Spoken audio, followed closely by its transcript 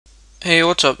Hey,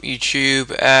 what's up YouTube?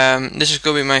 This is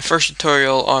going to be my first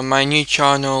tutorial on my new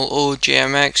channel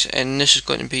OJMX, and this is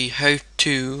going to be how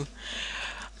to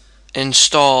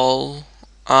install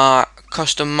a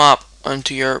custom map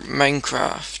onto your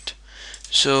Minecraft.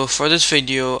 So for this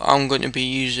video I'm going to be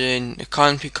using the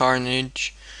Canopy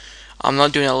Carnage. I'm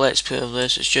not doing a let's play of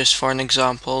this, it's just for an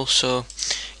example. So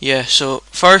yeah, so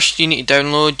first you need to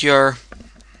download your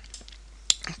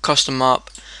custom map.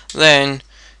 Then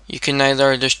you can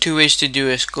there's two ways to do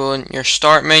this. Go in your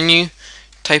start menu,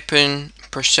 type in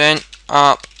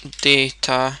 %app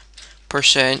data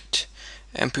 %,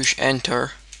 and push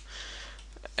enter.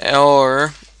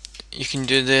 Or you can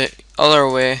do the other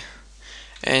way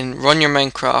and run your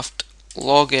Minecraft,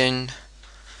 log in,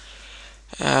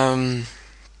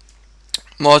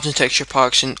 mods and texture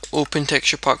packs, and open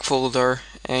texture pack folder,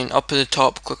 and up at the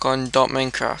top click on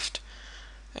 .minecraft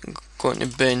and go into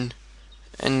bin,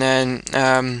 and then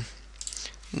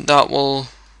that will, in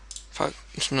fact,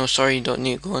 no, sorry, you don't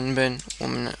need to go in bin.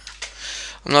 1 minute.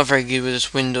 I'm not very good with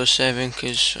this Windows 7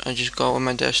 because I just got it on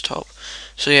my desktop.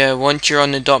 So yeah, once you're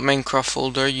on the .minecraft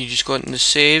folder, you just go into the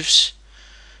saves,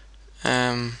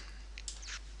 and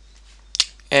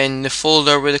the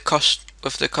folder with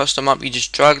the custom map, you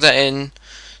just drag that in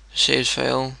the saves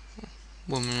file.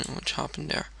 1 minute, what happened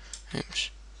there? Oops.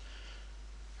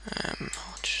 I'll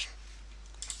just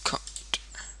cut,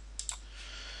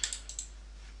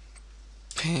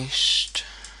 paste.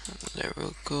 There we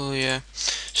go. Yeah.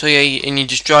 So yeah, and you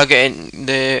just drag it in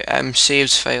the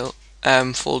saves file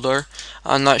folder,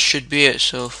 and that should be it.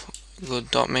 So go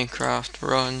 .minecraft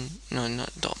run. No,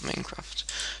 not .minecraft.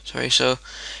 Sorry. So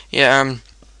yeah,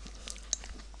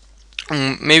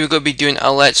 maybe gonna be doing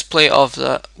a let's play of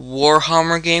the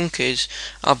Warhammer game because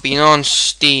I've been on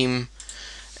Steam,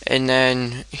 and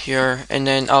then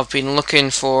I've been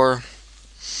looking for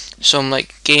some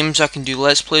like games I can do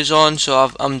let's plays on.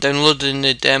 So I'm downloading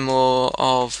the demo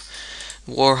of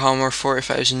Warhammer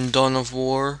 40,000 Dawn of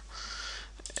War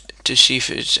to see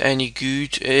if it's any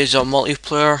good. It is a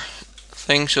multiplayer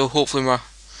thing, so hopefully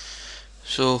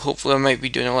I might be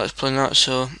doing a let's play on that.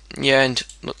 So yeah, and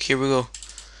look, here we go.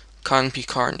 Canopy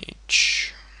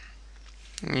Carnage.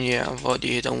 Yeah, I've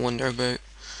already had a wonder about.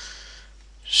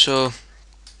 So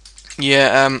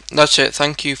yeah, that's it.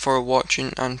 Thank you for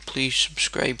watching, and please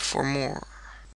subscribe for more.